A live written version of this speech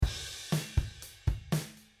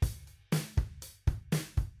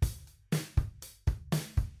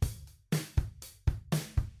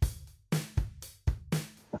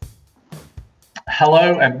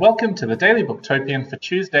Hello and welcome to the Daily Booktopian for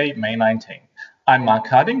Tuesday, May 19th. I'm Mark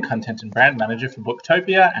Harding, Content and Brand Manager for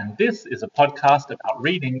Booktopia, and this is a podcast about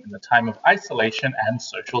reading in the time of isolation and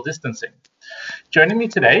social distancing. Joining me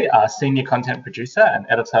today are Senior Content Producer and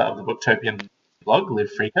Editor of the Booktopian blog,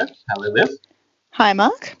 Liv Freaker. Hello, Liv. Hi,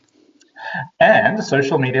 Mark. And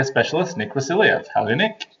Social Media Specialist, Nick Vasiliev. Hello,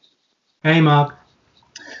 Nick. Hey, Mark.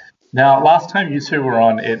 Now, last time you two were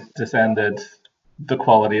on, it descended the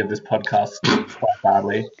quality of this podcast quite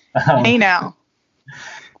badly. Hey now.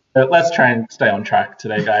 But let's try and stay on track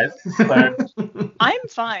today, guys. So, I'm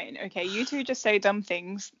fine. Okay, you two just say dumb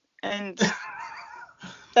things, and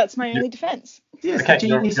that's my only defense. Yes, okay, the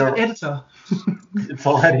genius editor. It's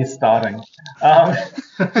already starting.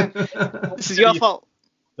 This is your fault.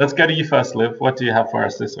 Let's go to you first, Liv. What do you have for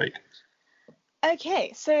us this week?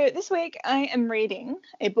 Okay, so this week I am reading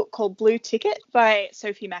a book called Blue Ticket by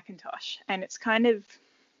Sophie Mackintosh, and it's kind of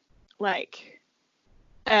like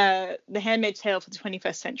The Handmaid's Tale for the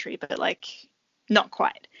 21st century, but like not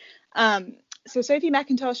quite. So Sophie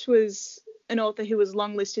Mackintosh was an author who was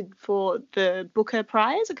longlisted for the Booker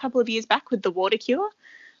Prize a couple of years back with The Water Cure,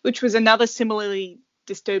 which was another similarly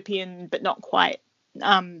dystopian but not quite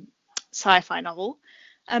sci-fi novel.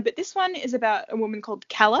 But this one is about a woman called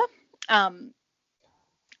Calla.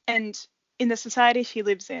 And in the society she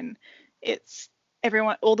lives in,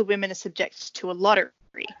 all the women are subject to a lottery.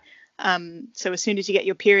 So as soon as you get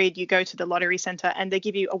your period, you go to the lottery center and they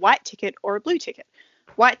give you a white ticket or a blue ticket.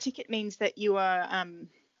 White ticket means that you are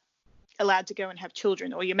allowed to go and have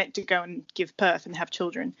children, or you're meant to go and give birth and have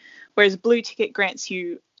children, whereas blue ticket grants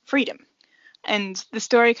you freedom. And the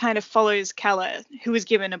story kind of follows Calla, who was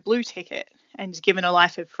given a blue ticket and is given a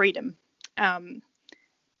life of freedom.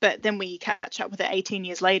 But then we catch up with her 18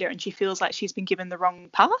 years later and she feels like she's been given the wrong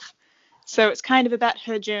path. So it's kind of about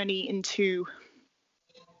her journey into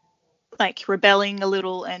like rebelling a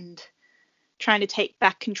little and trying to take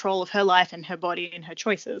back control of her life and her body and her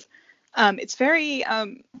choices. It's very,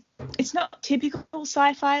 it's not typical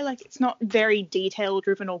sci-fi. Like it's not very detail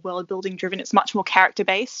driven or world building driven. It's much more character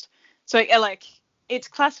based. So like it's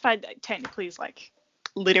classified technically as like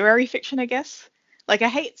literary fiction, I guess. Like I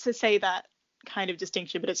hate to say that kind of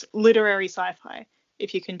distinction, but it's literary sci-fi,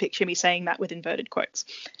 if you can picture me saying that with inverted quotes.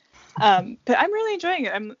 But I'm really enjoying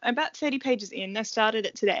it. I'm about 30 pages in. I started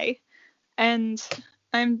it today and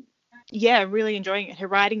I'm really enjoying it. Her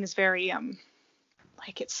writing is very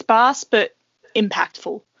like it's sparse but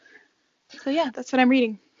impactful. So yeah, that's what I'm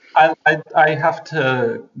reading. I have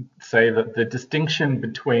to say that the distinction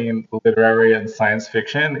between literary and science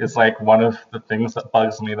fiction is like one of the things that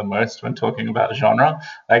bugs me the most when talking about genre.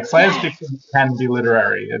 Like science fiction can be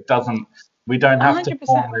literary. We don't have 100%. To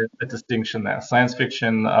form a distinction there. Science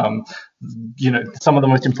fiction, some of the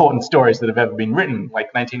most important stories that have ever been written,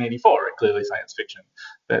 like 1984, are clearly science fiction.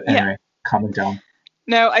 But anyway, calming down.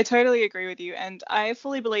 No, I totally agree with you. And I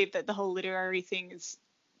fully believe that the whole literary thing is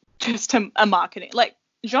just a marketing. Like,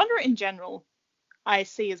 genre in general, I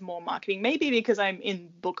see as more marketing, maybe because I'm in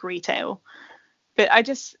book retail, but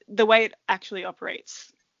the way it actually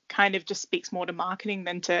operates kind of just speaks more to marketing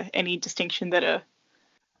than to any distinction that a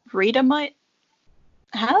reader might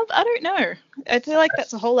have. I don't know. I feel like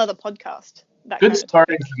that's a whole other podcast. Good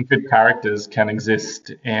stories and good characters can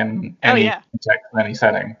exist in any context, any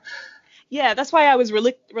setting. Yeah, that's why I was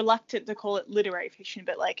reluctant to call it literary fiction,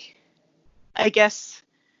 but like, I guess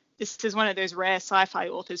this is one of those rare sci-fi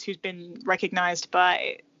authors who's been recognized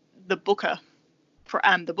by the Booker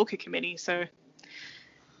the Booker Committee. So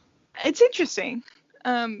it's interesting.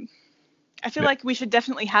 I feel like we should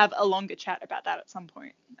definitely have a longer chat about that at some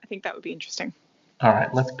point. I think that would be interesting. All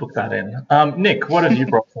right, let's book that in. Nick, what have you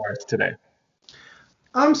brought for us today?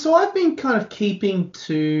 So I've been kind of keeping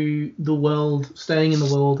to the world, staying in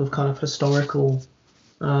the world of kind of historical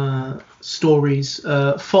stories,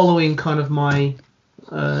 following kind of my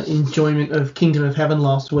enjoyment of Kingdom of Heaven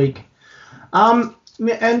last week.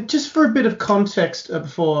 And just for a bit of context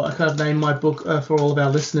before I kind of name my book for all of our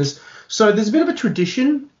listeners. So there's a bit of a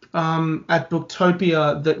tradition at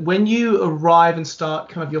Booktopia that when you arrive and start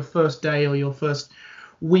kind of your first day or your first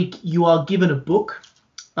week, you are given a book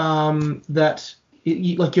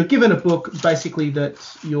you're given a book basically that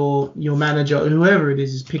your manager or whoever it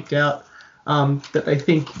is picked out that they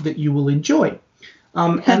think that you will enjoy.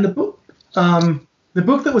 And the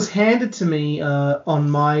book that was handed to me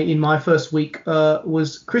in my first week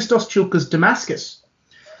was Christos Chilka's Damascus,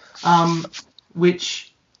 which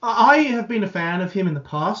I have been a fan of him in the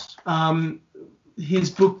past. His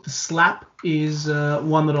book The Slap is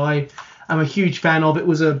one that I am a huge fan of. It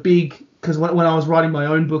was because when I was writing my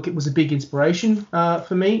own book, it was a big inspiration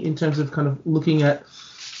for me in terms of kind of looking at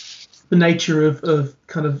the nature of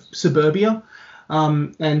kind of suburbia,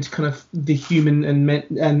 and kind of the human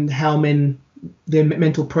and how their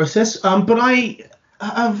mental process. But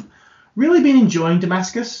I've really been enjoying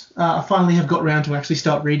Damascus. I finally have got around to actually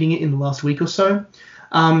start reading it in the last week or so,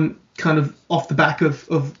 kind of off the back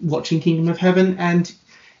of watching Kingdom of Heaven, and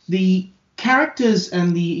the characters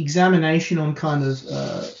and the examination on kind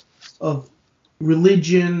of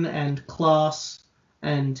religion and class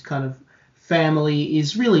and kind of family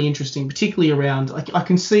is really interesting, particularly around, I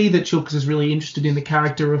can see that Chilkes is really interested in the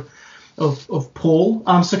character of Paul.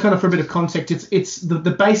 So kind of for a bit of context, it's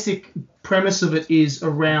the basic premise of it is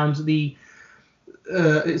around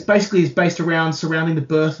it's based around surrounding the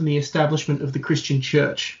birth and the establishment of the Christian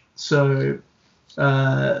church. So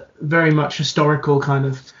very much historical kind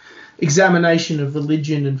of examination of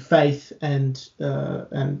religion and faith and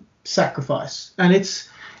sacrifice. And it's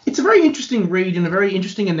a very interesting read and a very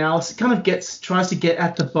interesting analysis. It kind of tries to get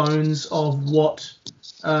at the bones of what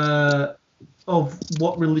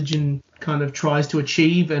religion kind of tries to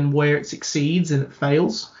achieve and where it succeeds and it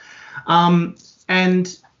fails.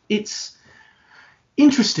 And it's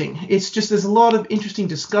interesting. It's just there's a lot of interesting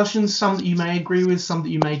discussions, some that you may agree with, some that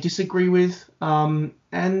you may disagree with. And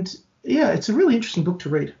yeah, it's a really interesting book to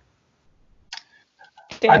read.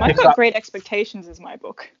 Damn, I've got Great Expectations as my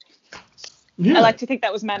book. Yeah. I like to think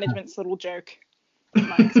that was management's little joke at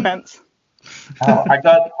my expense. Oh, I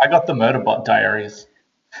got the Murderbot Diaries.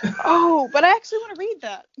 Oh, but I actually want to read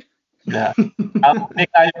that. Yeah.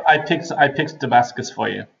 Nick, I picked Damascus for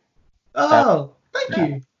you. Oh, thank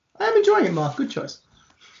you. I'm enjoying it, Mark. Good choice.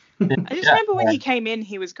 I just remember when he came in,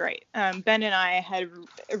 he was great. Ben and I had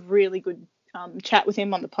a really good chat with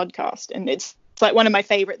him on the podcast, and it's like one of my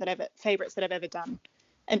favorites that I've ever done.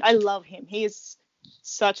 And I love him. He is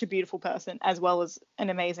such a beautiful person as well as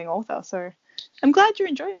an amazing author. So I'm glad you're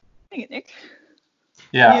enjoying it, Nick.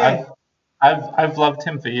 Yeah. I've loved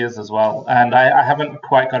him for years as well, and I haven't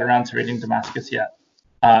quite got around to reading Damascus yet.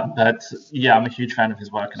 But yeah, I'm a huge fan of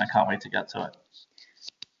his work, and I can't wait to get to it.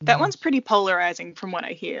 That one's pretty polarizing from what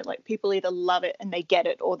I hear. Like, people either love it and they get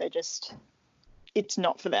it, or it's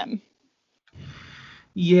not for them.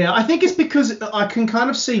 Yeah, I think it's because I can kind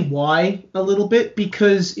of see why a little bit,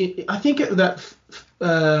 because I think that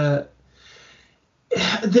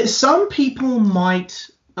some people might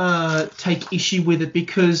take issue with it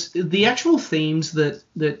because the actual themes that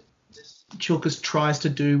Chilkes tries to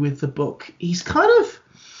do with the book, he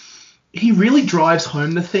really drives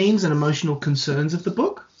home the themes and emotional concerns of the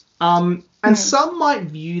book. And some might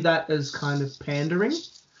view that as kind of pandering,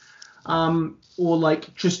 or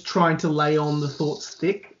like just trying to lay on the thoughts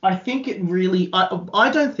thick. I think it really, I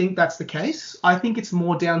don't think that's the case. I think it's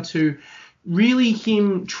more down to really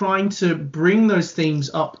him trying to bring those themes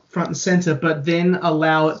up front and center, but then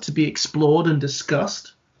allow it to be explored and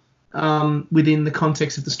discussed within the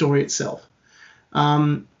context of the story itself.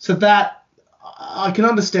 So that I can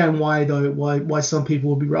understand why some people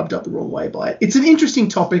would be rubbed up the wrong way by it. It's an interesting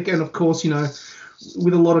topic, and of course,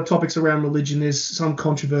 with a lot of topics around religion, there's some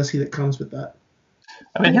controversy that comes with that.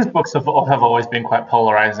 I mean, his books have always been quite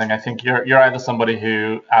polarizing. I think you're either somebody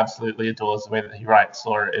who absolutely adores the way that he writes,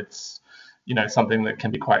 or it's something that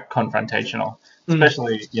can be quite confrontational,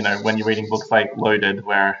 especially when you're reading books like Loaded,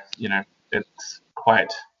 where it's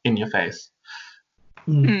quite in your face.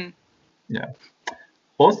 Yeah.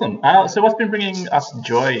 Awesome. So what's been bringing us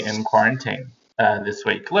joy in quarantine this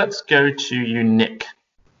week? Let's go to you, Nick.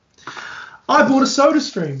 I bought a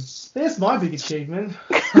SodaStream. There's my big achievement.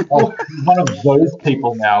 Oh, one of those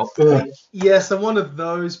people now. Ugh. Yes, I'm one of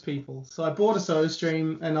those people. So I bought a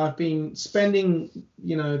SodaStream, and I've been spending,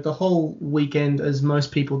 the whole weekend, as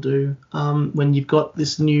most people do, when you've got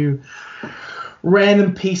this new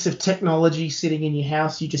random piece of technology sitting in your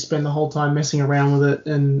house. You just spend the whole time messing around with it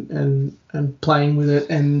and playing with it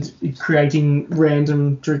and creating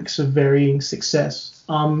random drinks of varying success.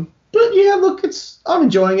 But yeah, look, I'm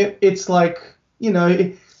enjoying it. It's like,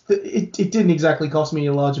 it didn't exactly cost me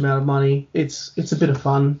a large amount of money. It's a bit of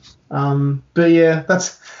fun. But yeah,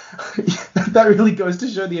 that really goes to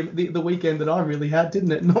show the weekend that I really had,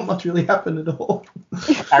 didn't it? Not much really happened at all.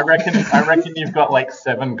 I reckon you've got like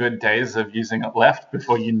 7 good days of using it left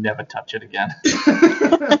before you never touch it again.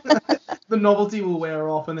 The novelty will wear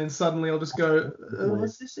off, and then suddenly I'll just go,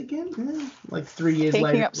 what's this again? Yeah. Like 3 years later.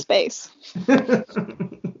 Taking up space.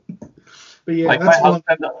 But yeah, like my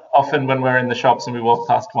husband, often when we're in the shops and we walk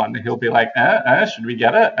past one, he'll be like, should we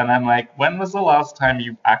get it? And I'm like, when was the last time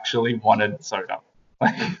you actually wanted soda?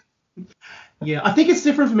 Yeah, I think it's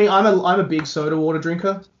different for me. I'm a big soda water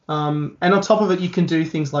drinker. And on top of it, you can do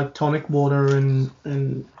things like tonic water and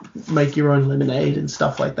make your own lemonade and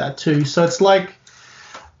stuff like that too. So it's like,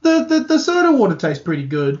 The soda water tastes pretty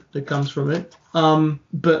good that comes from it.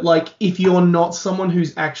 But like if you're not someone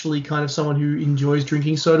who's actually kind of someone who enjoys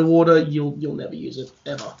drinking soda water, you'll never use it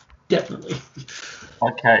ever. Definitely.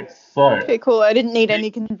 Okay, so Okay, cool. I didn't need any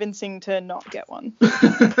convincing to not get one.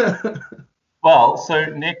 so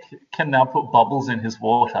Nick can now put bubbles in his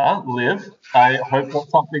water. Liv, I hope that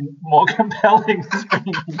something more compelling is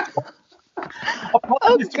being. Oh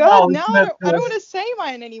Apologies to our God, no, listeners I who don't are- want to say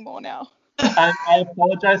mine anymore now. I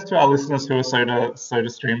apologize to our listeners who are Soda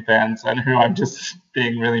Stream fans and who I'm just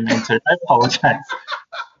being really mean to. I apologize.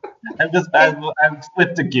 I've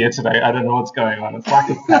flipped a gear today. I don't know what's going on. It's like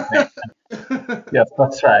it's happening. Yes,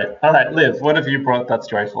 that's right. All right, Liv, what have you brought that's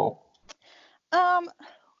joyful?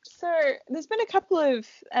 So there's been a couple of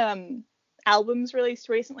albums released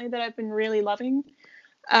recently that I've been really loving.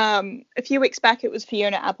 A few weeks back, it was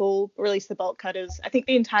Fiona Apple released the Bolt Cutters. I think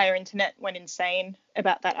the entire internet went insane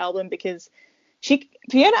about that album because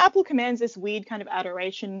Fiona Apple commands this weird kind of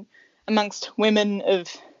adoration amongst women of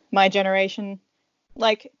my generation.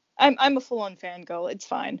 Like, I'm a full-on fangirl. It's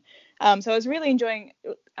fine. So I was really enjoying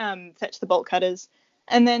Fetch the Bolt Cutters.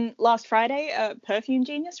 And then last Friday, Perfume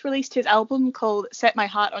Genius released his album called Set My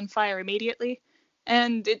Heart on Fire Immediately.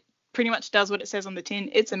 And it pretty much does what it says on the tin.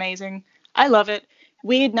 It's amazing. I love it.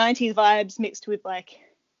 Weird 90s vibes mixed with, like,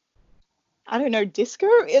 I don't know, disco?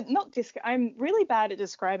 Not disco. I'm really bad at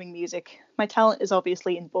describing music. My talent is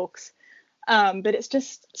obviously in books. But it's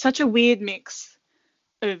just such a weird mix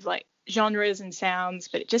of, like, genres and sounds,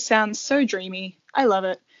 but it just sounds so dreamy. I love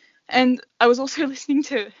it. And I was also listening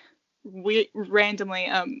to randomly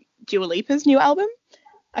Dua Lipa's new album.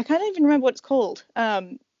 I can't even remember what it's called.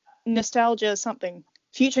 Nostalgia something.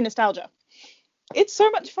 Future Nostalgia. It's so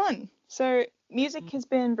much fun. So music has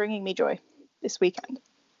been bringing me joy this weekend.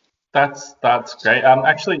 That's great.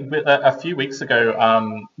 Actually, a few weeks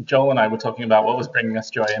ago, Joel and I were talking about what was bringing us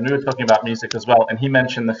joy, and we were talking about music as well. And he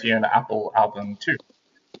mentioned the Fiona Apple album too.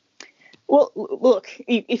 Well, look,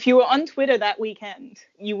 if you were on Twitter that weekend,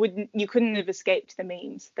 you couldn't have escaped the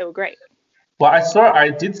memes. They were great. Well, I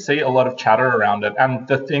did see a lot of chatter around it, and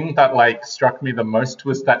the thing that like struck me the most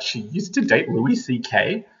was that she used to date Louis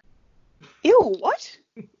C.K. Ew, what?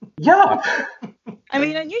 Yeah. I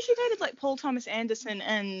mean, I knew she dated like Paul Thomas Anderson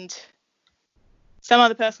and some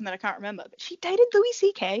other person that I can't remember, but she dated Louis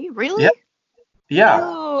C.K. Really? Yeah.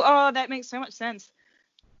 Oh, that makes so much sense.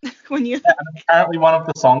 When you And apparently one of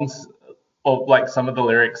the songs, or like some of the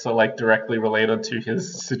lyrics, are like directly related to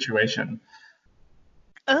his situation.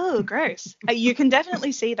 Oh, gross. You can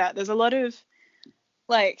definitely see that. There's a lot of,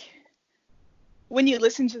 like, when you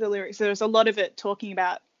listen to the lyrics, there's a lot of it talking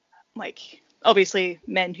about, like, obviously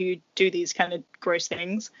men who do these kind of gross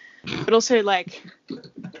things, but also, like,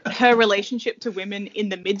 her relationship to women in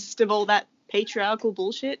the midst of all that patriarchal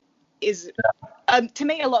bullshit is, to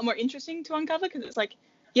me, a lot more interesting to uncover because it's like,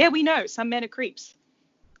 yeah, we know some men are creeps.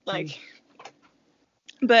 Like,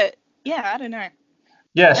 but, yeah, I don't know.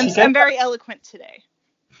 Yeah, I'm very eloquent today.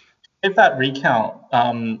 gave that recount.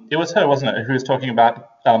 It was her, wasn't it, who was talking about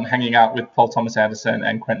hanging out with Paul Thomas Anderson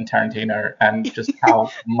and Quentin Tarantino and just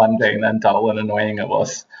how mundane and dull and annoying it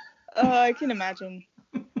was. Oh, I can imagine.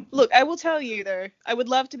 Look, I will tell you, though, I would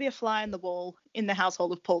love to be a fly on the wall in the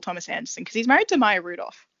household of Paul Thomas Anderson because he's married to Maya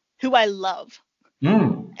Rudolph, who I love.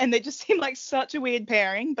 And they just seem like such a weird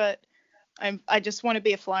pairing, but I just want to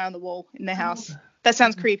be a fly on the wall in their house. That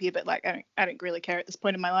sounds creepy, but like I don't really care at this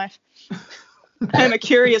point in my life. I'm a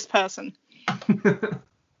curious person.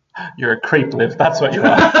 You're a creep, Liv. That's what you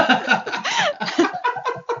are.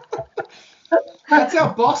 That's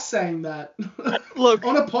our boss saying that. Look,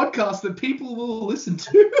 on a podcast that people will listen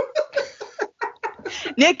to.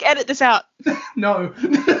 Nick, edit this out. No.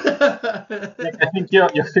 I think you're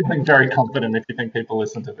feeling very confident if you think people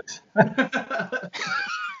listen to this.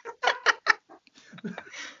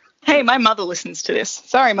 Hey, my mother listens to this.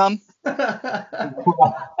 Sorry, Mum.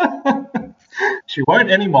 She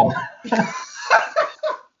won't anymore.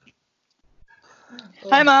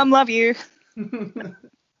 Hi, Mum. Love you.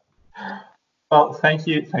 Well, thank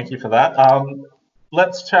you for that.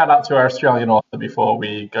 Let's shout out to our Australian author before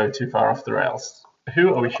we go too far off the rails.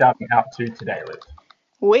 Who are we shouting out to today, Liv?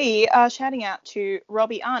 We are shouting out to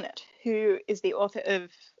Robbie Arnott, who is the author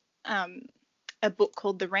of a book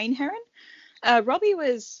called The Rain Heron. Robbie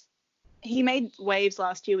he made waves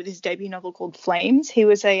last year with his debut novel called Flames. He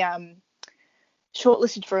was a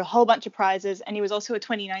shortlisted for a whole bunch of prizes, and he was also a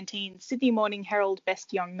 2019 Sydney Morning Herald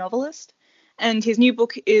Best Young Novelist. And his new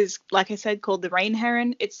book is, like I said, called The Rain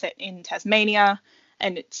Heron. It's set in Tasmania,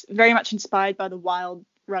 and it's very much inspired by the wild,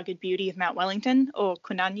 rugged beauty of Mount Wellington, or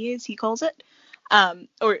Kununyi as he calls it,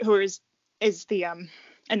 or is the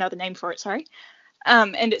another name for it, sorry.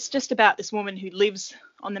 And it's just about this woman who lives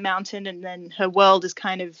on the mountain, and then her world is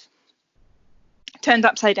kind of turned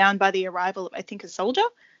upside down by the arrival of, I think, a soldier.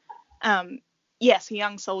 Yes, a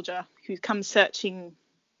young soldier who comes searching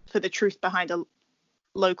for the truth behind a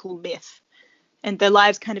local myth, and their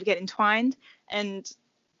lives kind of get entwined. And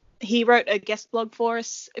he wrote a guest blog for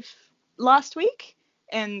us last week,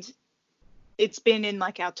 and it's been in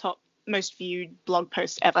like our top most viewed blog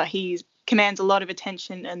post ever. He commands a lot of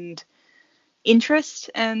attention and interest,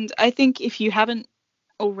 and I think if you haven't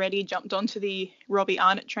already jumped onto the Robbie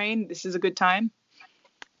Arnott train, this is a good time.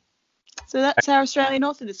 So that's our Australian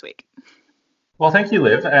author this week. Well, thank you,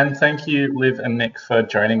 Liv, and thank you, Liv and Nick, for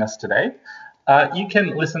joining us today. You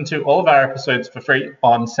can listen to all of our episodes for free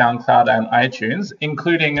on SoundCloud and iTunes,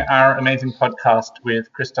 including our amazing podcast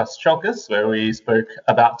with Christos Tsiolkas, where we spoke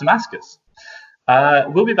about Damascus.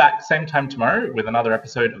 We'll be back same time tomorrow with another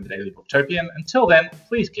episode of the Daily Booktopian. Until then,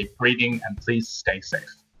 please keep reading and please stay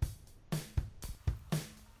safe.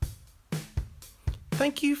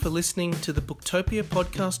 Thank you for listening to the Booktopia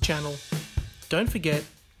podcast channel. Don't forget,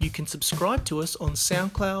 you can subscribe to us on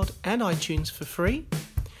SoundCloud and iTunes for free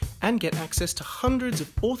and get access to hundreds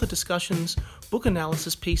of author discussions, book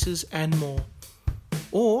analysis pieces, and more.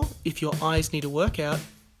 Or, if your eyes need a workout,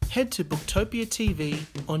 head to Booktopia TV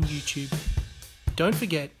on YouTube. Don't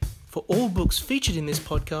forget, for all books featured in this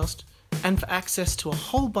podcast and for access to a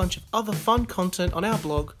whole bunch of other fun content on our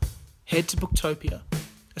blog, head to Booktopia,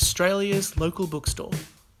 Australia's local bookstore,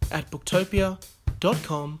 at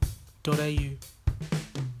booktopia.com.au.